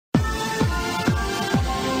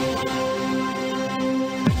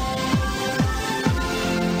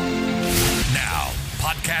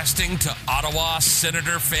Broadcasting to Ottawa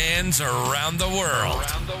Senator fans around the world.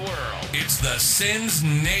 It's the Sens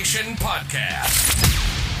Nation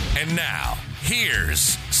Podcast. And now,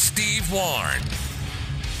 here's Steve Warren.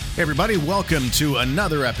 Hey everybody, welcome to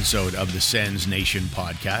another episode of the Sens Nation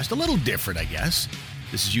Podcast. A little different, I guess.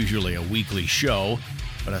 This is usually a weekly show,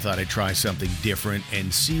 but I thought I'd try something different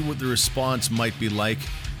and see what the response might be like,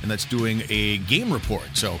 and that's doing a game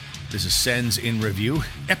report. So this is Sens in Review,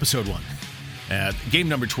 Episode 1. Game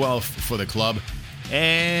number 12 for the club,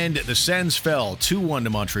 and the Sens fell 2-1 to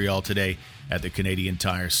Montreal today at the Canadian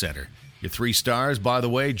Tire Centre. Your three stars, by the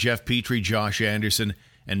way, Jeff Petrie, Josh Anderson,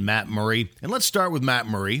 and Matt Murray. And let's start with Matt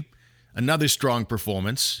Murray. Another strong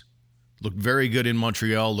performance. Looked very good in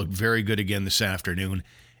Montreal, looked very good again this afternoon.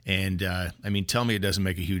 And, tell me it doesn't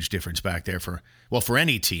make a huge difference back there for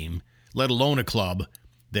any team, let alone a club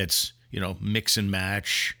that's, mix and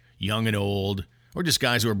match, young and old, or just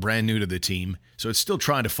guys who are brand new to the team. So it's still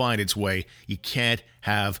trying to find its way. You can't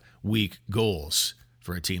have weak goals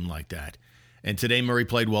for a team like that. And today Murray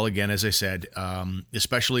played well again, as I said,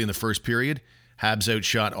 especially in the first period. Habs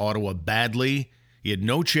outshot Ottawa badly. He had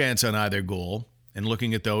no chance on either goal. And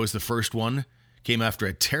looking at those, the first one came after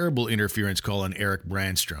a terrible interference call on Erik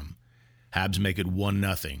Brannstrom. Habs make it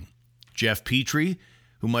 1-0. Jeff Petrie,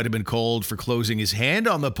 who might have been called for closing his hand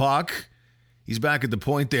on the puck, he's back at the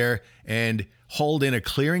point there and hauled in a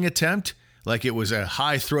clearing attempt like it was a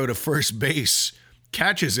high throw to first base.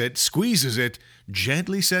 Catches it, squeezes it,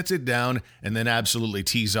 gently sets it down, and then absolutely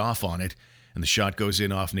tees off on it. And the shot goes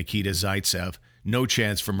in off Nikita Zaitsev. No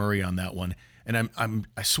chance for Murray on that one. And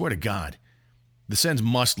I swear to God, the Sens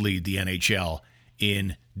must lead the NHL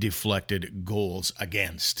in deflected goals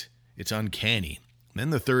against. It's uncanny.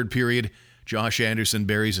 Then the third period, Josh Anderson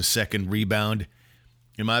buries a second rebound.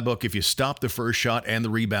 In my book, if you stop the first shot and the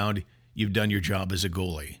rebound, you've done your job as a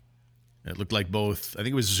goalie. It looked like both, I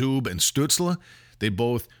think it was Zub and Stützle, they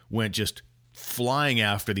both went just flying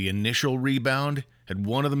after the initial rebound. Had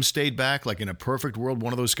one of them stayed back, like in a perfect world,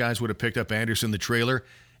 one of those guys would have picked up Anderson, the trailer,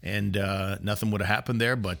 and nothing would have happened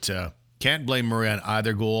there. But can't blame Murray on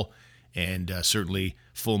either goal, and certainly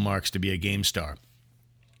full marks to be a game star.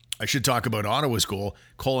 I should talk about Ottawa's goal.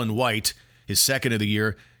 Colin White, his second of the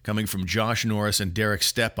year, coming from Josh Norris and Derek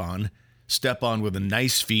Stepan. Stepan with a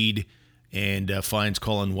nice feed and finds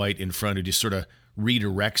Colin White in front, who just sort of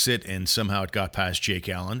redirects it, and somehow it got past Jake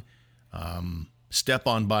Allen.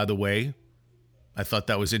 Stepan, by the way, I thought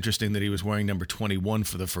that was interesting that he was wearing number 21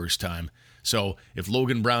 for the first time. So if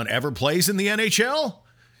Logan Brown ever plays in the NHL,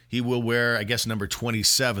 he will wear, I guess, number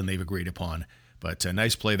 27 they've agreed upon. But a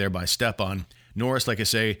nice play there by Stepan. Norris, like I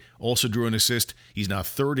say, also drew an assist. He's now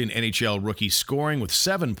third in NHL rookie scoring with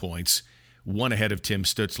 7 points, one ahead of Tim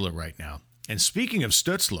Stützle right now. And speaking of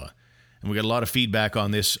Stützle, and we got a lot of feedback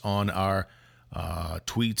on this on our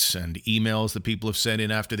tweets and emails that people have sent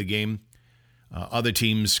in after the game. Other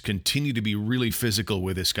teams continue to be really physical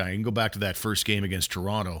with this guy. You can go back to that first game against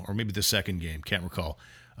Toronto, or maybe the second game, can't recall.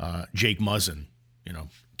 Jake Muzzin,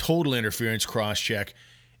 total interference, cross-check,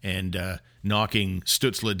 and knocking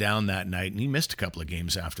Stützle down that night, and he missed a couple of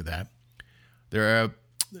games after that. There are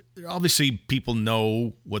obviously people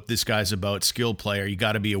know what this guy's about, skill player. You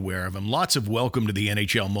got to be aware of him. Lots of welcome to the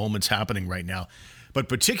NHL moments happening right now, but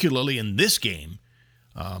particularly in this game,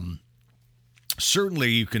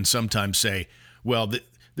 certainly you can sometimes say, well,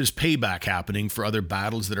 there's payback happening for other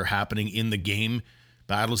battles that are happening in the game,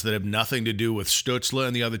 battles that have nothing to do with Stützle,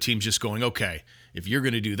 and the other team's just going, okay, if you're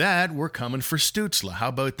going to do that, we're coming for Stützle. How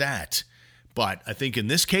about that? But I think in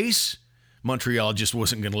this case, Montreal just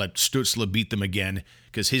wasn't going to let Stützle beat them again,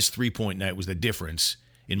 because his three-point night was the difference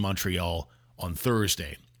in Montreal on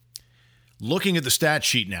Thursday. Looking at the stat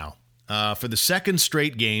sheet now, for the second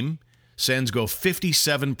straight game, Sens go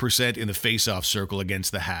 57% in the face-off circle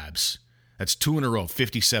against the Habs. That's 2 in a row,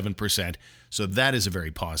 57%. So that is a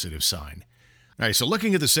very positive sign. All right, so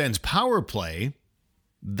looking at the Sens power play,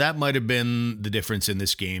 that might have been the difference in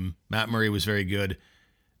this game. Matt Murray was very good.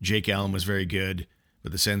 Jake Allen was very good,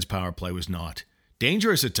 but the Sens power play was not.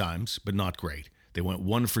 Dangerous at times, but not great. They went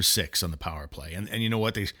 1 for 6 on the power play. And you know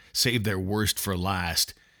what? They saved their worst for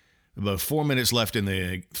last. About 4 minutes left in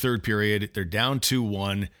the third period. They're down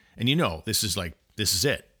 2-1. And this is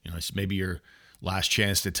it. It's maybe your last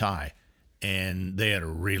chance to tie. And they had a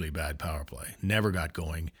really bad power play. Never got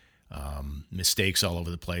going. Mistakes all over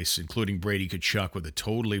the place, including Brady Tkachuk with a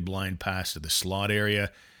totally blind pass to the slot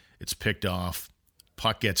area. It's picked off.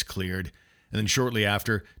 Puck gets cleared. And then shortly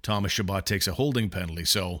after, Thomas Chabot takes a holding penalty.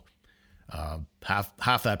 So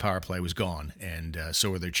half that power play was gone, and so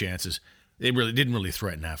were their chances. They really didn't really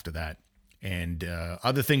threaten after that. And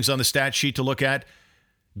other things on the stat sheet to look at,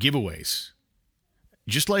 giveaways.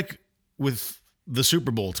 just like with the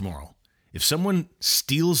Super Bowl tomorrow, if someone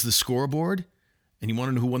steals the scoreboard and you want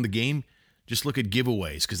to know who won the game, just look at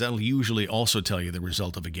giveaways, because that'll usually also tell you the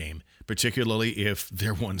result of a game, particularly if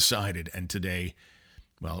they're one-sided. And today,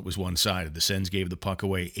 well, it was one-sided. The Sens gave the puck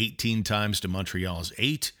away 18 times to Montreal's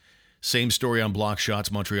 8. Same story on block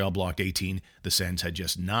shots. Montreal blocked 18. The Sens had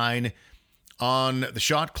just 9. On the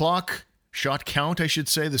shot count, I should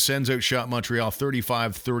say, the Sens outshot Montreal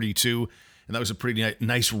 35-32. And that was a pretty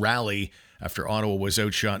nice rally after Ottawa was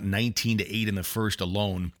outshot 19-8 in the first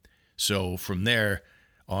alone. So from there,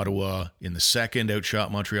 Ottawa in the second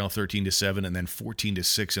outshot Montreal 13-7 and then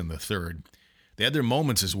 14-6 in the third. They had their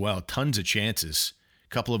moments as well, tons of chances. A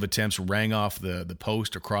couple of attempts rang off the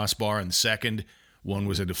post or crossbar in the second. One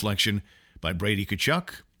was a deflection by Brady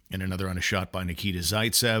Tkachuk and another on a shot by Nikita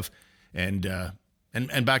Zaitsev. And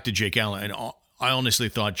back to Jake Allen. And I honestly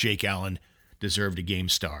thought Jake Allen deserved a game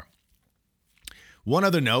star. One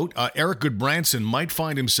other note, Eric Goodbranson might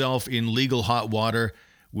find himself in legal hot water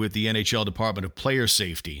with the NHL Department of Player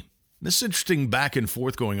Safety. This is interesting back and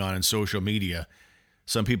forth going on in social media.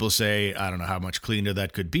 Some people say, I don't know how much cleaner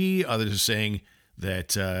that could be. Others are saying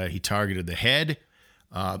that he targeted the head.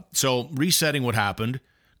 So resetting what happened,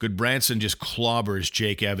 Goodbranson just clobbers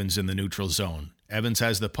Jake Evans in the neutral zone. Evans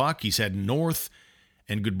has the puck. He's heading north,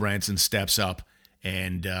 and Goodbranson steps up.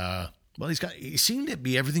 And,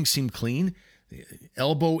 everything seemed clean.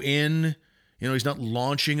 Elbow in, he's not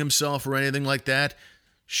launching himself or anything like that.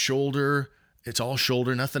 Shoulder, it's all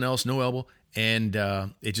shoulder, nothing else, no elbow, and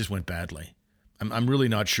it just went badly. I'm really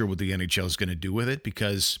not sure what the NHL is going to do with it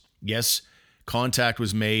because, yes, contact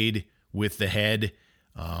was made with the head.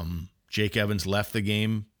 Jake Evans left the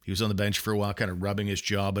game. He was on the bench for a while, kind of rubbing his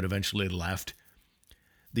jaw, but eventually left.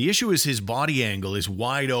 The issue is his body angle is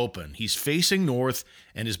wide open. He's facing north,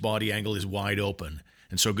 and his body angle is wide open.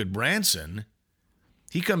 And so Goodbranson,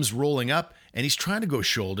 he comes rolling up, and he's trying to go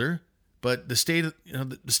shoulder. But the state of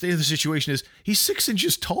the situation is he's 6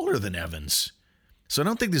 inches taller than Evans. So I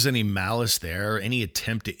don't think there's any malice there, or any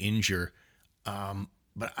attempt to injure.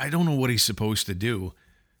 But I don't know what he's supposed to do.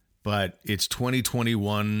 But it's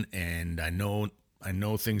 2021, and I know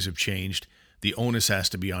things have changed. The onus has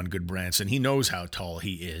to be on Goodbranson. He knows how tall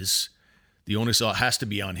he is. The onus has to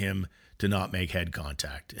be on him to not make head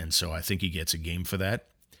contact. And so I think he gets a game for that.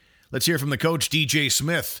 Let's hear from the coach, DJ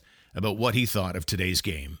Smith, about what he thought of today's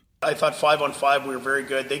game. I thought 5-on-5 we were very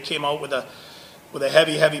good. They came out with a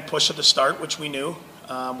heavy push at the start, which we knew.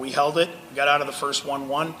 We held it, got out of the first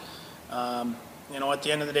 1-1. At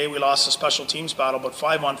the end of the day, we lost the special teams battle. But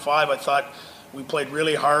 5-on-5, I thought we played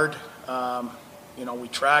really hard. We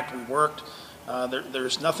tracked, we worked.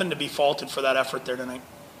 There's nothing to be faulted for that effort there tonight.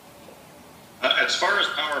 As far as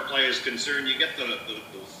power play is concerned, you get the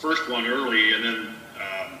first one early, and then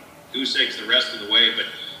goose eggs the rest of the way. But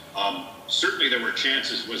certainly there were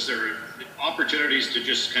chances. Was there opportunities to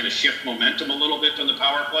just kind of shift momentum a little bit on the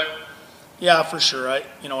power play? Yeah, for sure.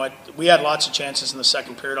 We had lots of chances in the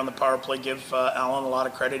second period on the power play. Give Allen a lot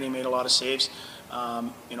of credit. He made a lot of saves.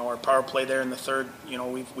 Our power play there in the third,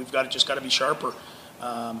 we've got to be sharper.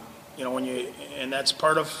 And that's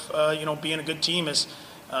part of being a good team is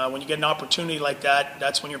when you get an opportunity like that,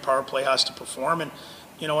 that's when your power play has to perform. And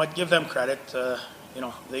I'd give them credit.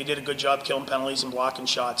 They did a good job killing penalties and blocking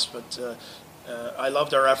shots. But I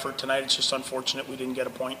loved our effort tonight. It's just unfortunate we didn't get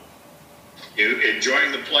a point. You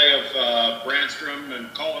enjoying the play of Brandstrom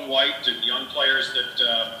and Colin White and young players that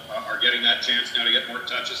are getting that chance now to get more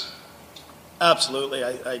touches? Absolutely.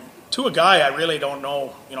 To a guy, I really don't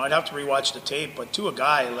know. I'd have to rewatch the tape, but to a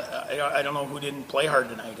guy, I don't know who didn't play hard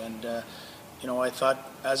tonight. And I thought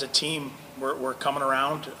as a team, we're coming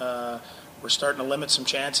around. We're starting to limit some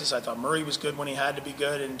chances. I thought Murray was good when he had to be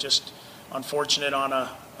good, and just unfortunate on a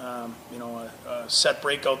set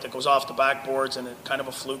breakout that goes off the backboards and kind of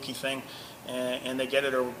a fluky thing, and they get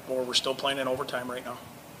it, or we're still playing in overtime right now.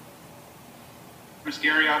 Chris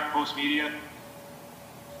Garriott, Post Media.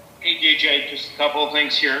 Hey, DJ, just a couple of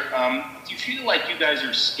things here. Do you feel like you guys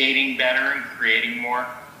are skating better and creating more?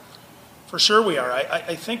 For sure we are.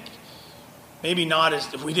 I think maybe not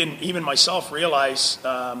as if we didn't, even myself, realize,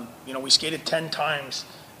 we skated 10 times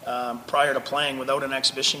prior to playing without an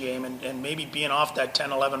exhibition game, and maybe being off that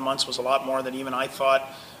 10, 11 months was a lot more than even I thought,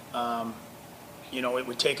 it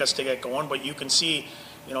would take us to get going. But you can see,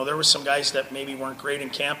 there were some guys that maybe weren't great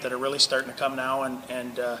in camp that are really starting to come now,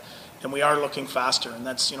 and we are looking faster, and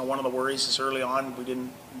that's one of the worries is early on we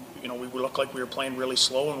didn't, we looked like we were playing really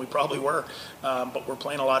slow, and we probably were, but we're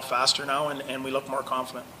playing a lot faster now, and we look more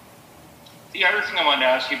confident. The other thing I wanted to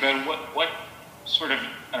ask you about, what sort of,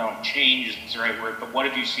 I don't know, change is the right word, but what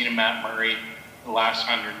have you seen in Matt Murray the last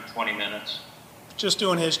 120 minutes? just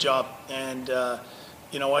doing his job. And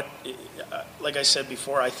you know what? Like I said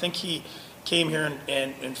before, I think he came here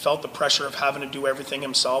and felt the pressure of having to do everything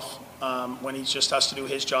himself when he just has to do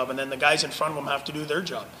his job. And then the guys in front of him have to do their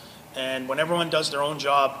job. And when everyone does their own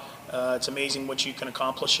job, it's amazing what you can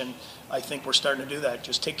accomplish. And I think we're starting to do that.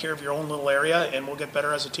 Just take care of your own little area, and we'll get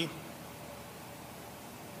better as a team.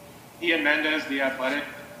 Ian Mendez, The Athletic.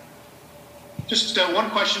 Just one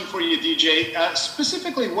question for you, DJ.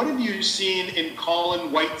 Specifically, what have you seen in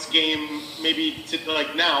Colin White's game, maybe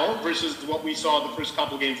like now, versus what we saw the first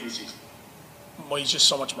couple games of the season? Well, he's just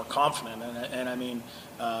so much more confident, and I mean,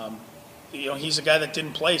 he's a guy that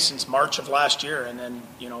didn't play since March of last year, and then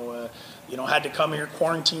had to come here,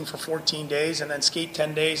 quarantine for 14 days, and then skate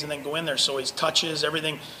 10 days, and then go in there. So his touches,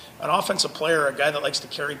 everything. An offensive player, a guy that likes to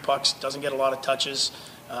carry pucks, doesn't get a lot of touches.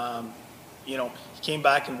 He came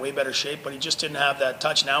back in way better shape, but he just didn't have that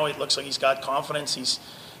touch. Now it looks like he's got confidence.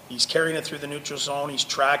 He's carrying it through the neutral zone. He's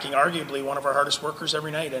tracking, arguably one of our hardest workers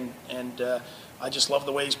every night, and I just love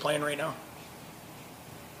the way he's playing right now.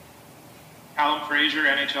 Callum Fraser,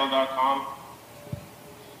 NHL.com.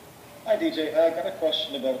 Hi, DJ. I got a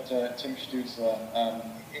question about Tim Stützle.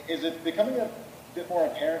 Is it becoming a bit more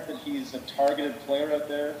apparent that he's a targeted player out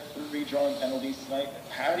there for redrawing penalties tonight?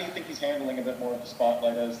 How do you think he's handling a bit more of the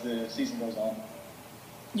spotlight as the season goes on?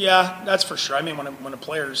 Yeah, that's for sure. I mean, when a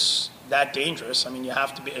player's that dangerous, I mean, you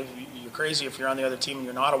have to be. You're crazy if you're on the other team and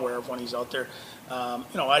you're not aware of when he's out there.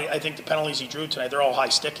 I think the penalties he drew tonight, they're all high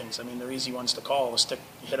stickings. I mean, they're easy ones to call. The stick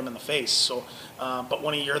hit him in the face. So, but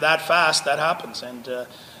when you're that fast, that happens, and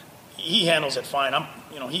he handles it fine.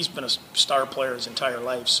 He's been a star player his entire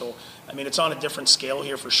life. So, I mean, it's on a different scale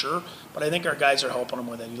here for sure. But I think our guys are helping him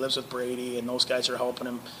with it. He lives with Brady, and those guys are helping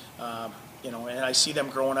him. And I see them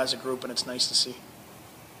growing as a group, and it's nice to see.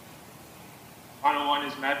 Final one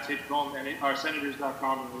is Matt Titcomb,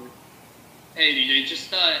 Senators.com. Hey DJ,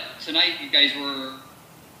 just tonight you guys were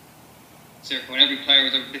when every player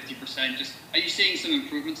was over 50%. Just are you seeing some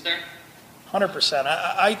improvements there? 100%.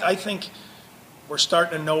 I think we're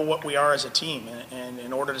starting to know what we are as a team, and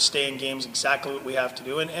in order to stay in games, exactly what we have to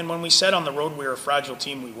do. And when we said on the road we were a fragile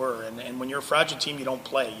team, we were. And when you're a fragile team, you don't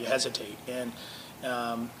play, you hesitate. And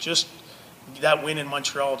just that win in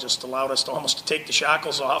Montreal just allowed us to almost take the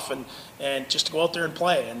shackles off and just to go out there and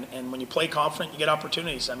play. And when you play confident, you get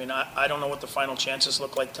opportunities. I mean, I don't know what the final chances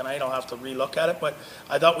look like tonight. I'll have to relook at it, but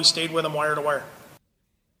I thought we stayed with them wire to wire.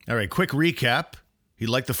 All right, quick recap. He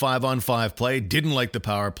liked the 5-on-5 play, didn't like the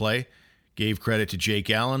power play, gave credit to Jake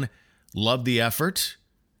Allen, loved the effort,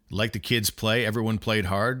 liked the kids' play. Everyone played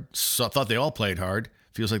hard, thought they all played hard.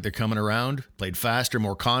 Feels like they're coming around, played faster,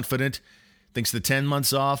 more confident. Thinks the 10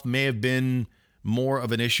 months off may have been more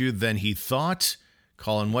of an issue than he thought.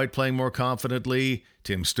 Colin White playing more confidently.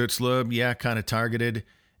 Tim Stützle, kind of targeted.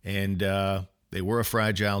 And they were a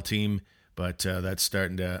fragile team, but that's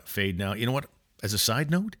starting to fade now. You know what? As a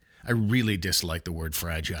side note, I really dislike the word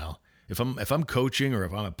fragile. If I'm coaching or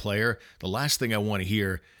if I'm a player, the last thing I want to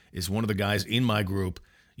hear is one of the guys in my group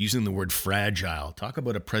using the word fragile. Talk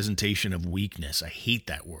about a presentation of weakness. I hate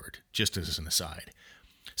that word, just as an aside.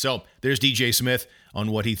 So there's DJ Smith on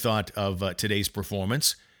what he thought of today's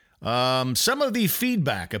performance. Some of the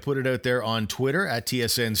feedback, I put it out there on Twitter at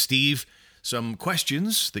TSN Steve. Some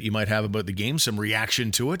questions that you might have about the game, some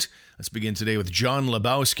reaction to it. Let's begin today with John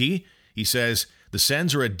Lebowski. He says, the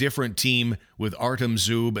Sens are a different team with Artem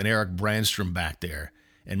Zub and Eric Brandstrom back there,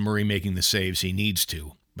 and Murray making the saves he needs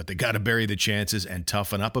to. But they got to bury the chances and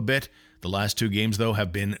toughen up a bit. The last two games, though,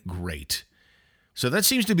 have been great. So that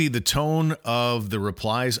seems to be the tone of the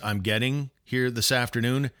replies I'm getting here this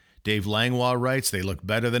afternoon. Dave Langlois writes, they look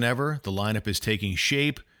better than ever. The lineup is taking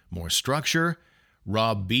shape, more structure.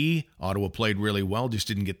 Rob B, Ottawa played really well, just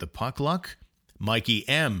didn't get the puck luck. Mikey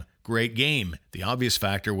M, great game. The obvious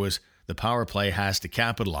factor was the power play has to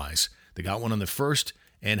capitalize. They got one on the first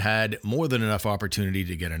and had more than enough opportunity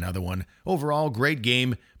to get another one. Overall, great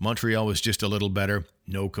game. Montreal was just a little better.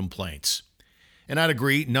 No complaints. And I'd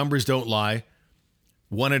agree, numbers don't lie.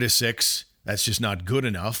 1 out of 6, that's just not good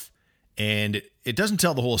enough. And it doesn't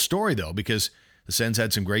tell the whole story, though, because the Sens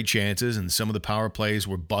had some great chances and some of the power plays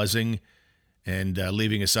were buzzing, and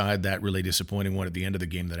leaving aside that really disappointing one at the end of the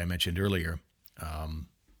game that I mentioned earlier.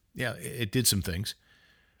 It did some things.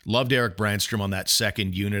 Loved Eric Brandstrom on that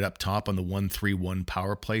second unit up top on the 1-3-1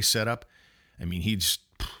 power play setup. I mean, he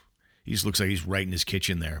looks like he's right in his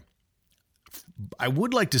kitchen there. I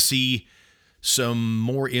would like to see some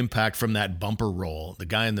more impact from that bumper roll. The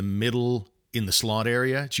guy in the middle in the slot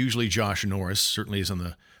area, it's usually Josh Norris, certainly is on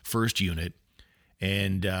the first unit.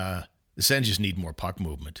 And the Sens just need more puck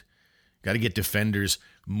movement. Got to get defenders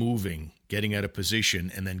moving, getting out of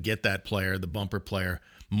position, and then get that player, the bumper player,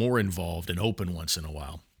 more involved and open once in a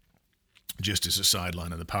while, just as a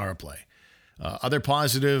sideline of the power play. Other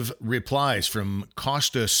positive replies from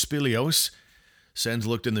Costa Spilios. Sens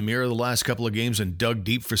looked in the mirror the last couple of games and dug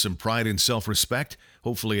deep for some pride and self-respect.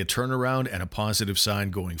 Hopefully a turnaround and a positive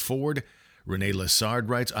sign going forward. Rene Lessard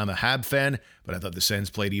writes, I'm a Hab fan, but I thought the Sens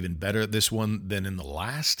played even better at this one than in the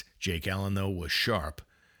last. Jake Allen, though, was sharp.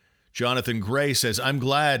 Jonathan Gray says, I'm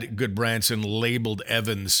glad Goodbranson labeled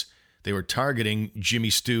Evans. They were targeting Jimmy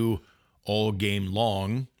Stu all game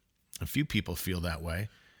long. A few people feel that way.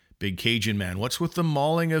 Big Cajun man, what's with the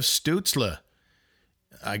mauling of Stützle?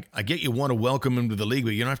 I get you want to welcome him to the league,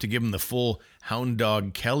 but you don't have to give him the full Hound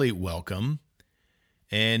Dog Kelly welcome.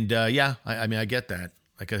 And I mean, I get that.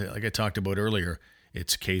 Like I talked about earlier,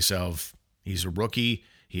 it's a case of he's a rookie.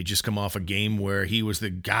 He had just come off a game where he was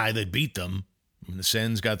the guy that beat them. And the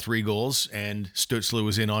Sens got 3 goals, and Stützle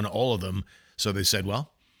was in on all of them. So they said,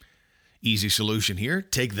 well, easy solution here.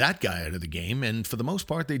 Take that guy out of the game. And for the most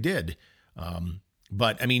part, they did.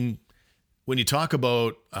 But, I mean, when you talk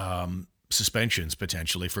about suspensions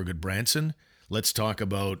potentially for Goodbranson, let's talk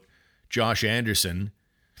about Josh Anderson.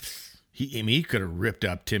 He could have ripped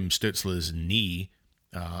up Tim Stützle's knee.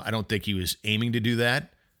 I don't think he was aiming to do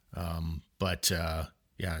that. But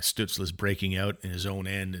Stützle's breaking out in his own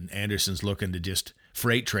end, and Anderson's looking to just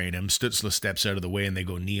freight train him. Stützle steps out of the way, and they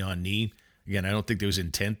go knee on knee. Again, I don't think there was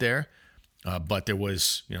intent there, but there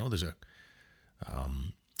was, there's a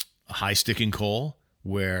high sticking call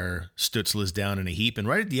where Stützle is down in a heap, and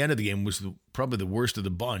right at the end of the game was probably the worst of the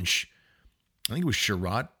bunch. I think it was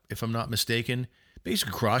Sherratt, if I'm not mistaken.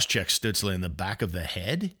 Basically cross-checked Stützle in the back of the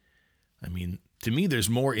head. I mean, to me, there's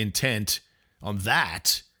more intent on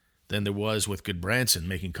that than there was with Goodbranson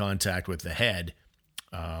making contact with the head.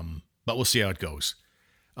 But we'll see how it goes.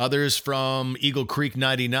 Others from Eagle Creek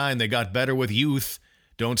 99, they got better with youth.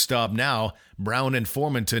 Don't stop now. Brown and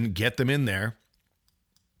Formanton, get them in there.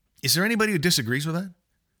 Is there anybody who disagrees with that?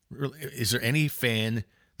 Is there any fan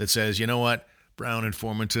that says, you know what, Brown and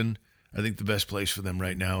Formanton, I think the best place for them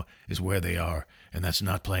right now is where they are, and that's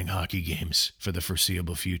not playing hockey games for the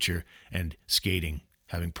foreseeable future and skating,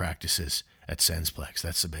 having practices at Sensplex.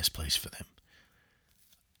 That's the best place for them.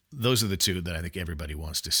 Those are the two that I think everybody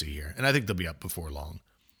wants to see here, and I think they'll be up before long.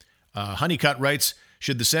 Honeycutt writes,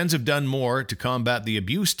 should the Sens have done more to combat the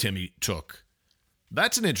abuse Timmy took?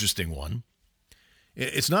 That's an interesting one.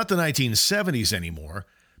 It's not the 1970s anymore,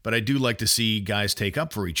 but I do like to see guys take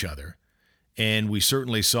up for each other. And we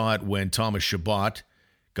certainly saw it when Thomas Chabot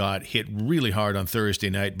got hit really hard on Thursday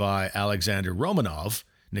night by Alexander Romanov.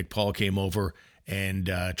 Nick Paul came over and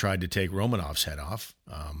tried to take Romanov's head off.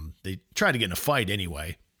 They tried to get in a fight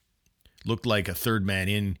anyway. Looked like a third man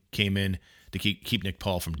in came in to keep Nick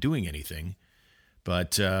Paul from doing anything.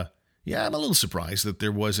 But, I'm a little surprised that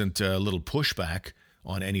there wasn't a little pushback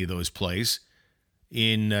on any of those plays.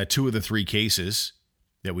 In 2 of the 3 cases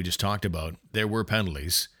that we just talked about, there were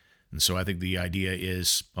penalties. And so I think the idea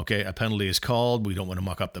is, okay, a penalty is called. We don't want to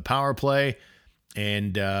muck up the power play.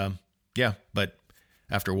 And, but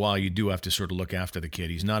after a while, you do have to sort of look after the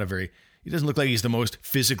kid. He doesn't look like he's the most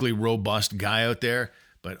physically robust guy out there,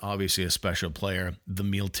 but obviously a special player, the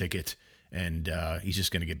meal ticket. And he's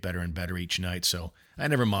just going to get better and better each night. So I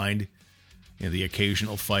never mind the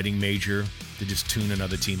occasional fighting major to just tune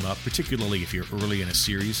another team up, particularly if you're early in a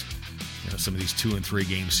series. Some of these 2 and 3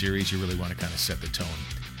 game series, you really want to kind of set the tone.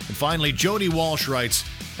 And finally, Jody Walsh writes,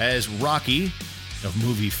 as Rocky of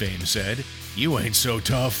movie fame said, you ain't so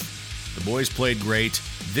tough. The boys played great.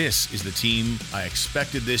 This is the team I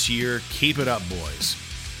expected this year. Keep it up, boys.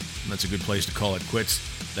 And that's a good place to call it quits.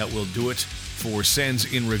 That will do it for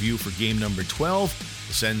Sens in review for game number 12.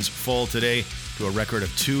 The Sens fall today to a record of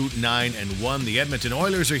 2-9-1. The Edmonton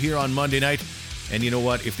Oilers are here on Monday night. And you know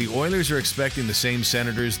what? If the Oilers are expecting the same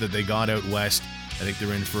Senators that they got out west, I think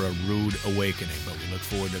they're in for a rude awakening, but we look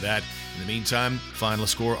forward to that. In the meantime, final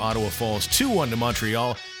score, Ottawa falls 2-1 to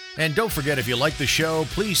Montreal. And don't forget, if you like the show,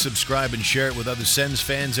 please subscribe and share it with other Sens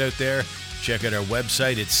fans out there. Check out our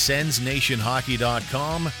website at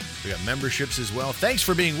sensnationhockey.com. We got memberships as well. Thanks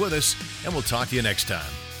for being with us, and we'll talk to you next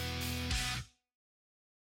time.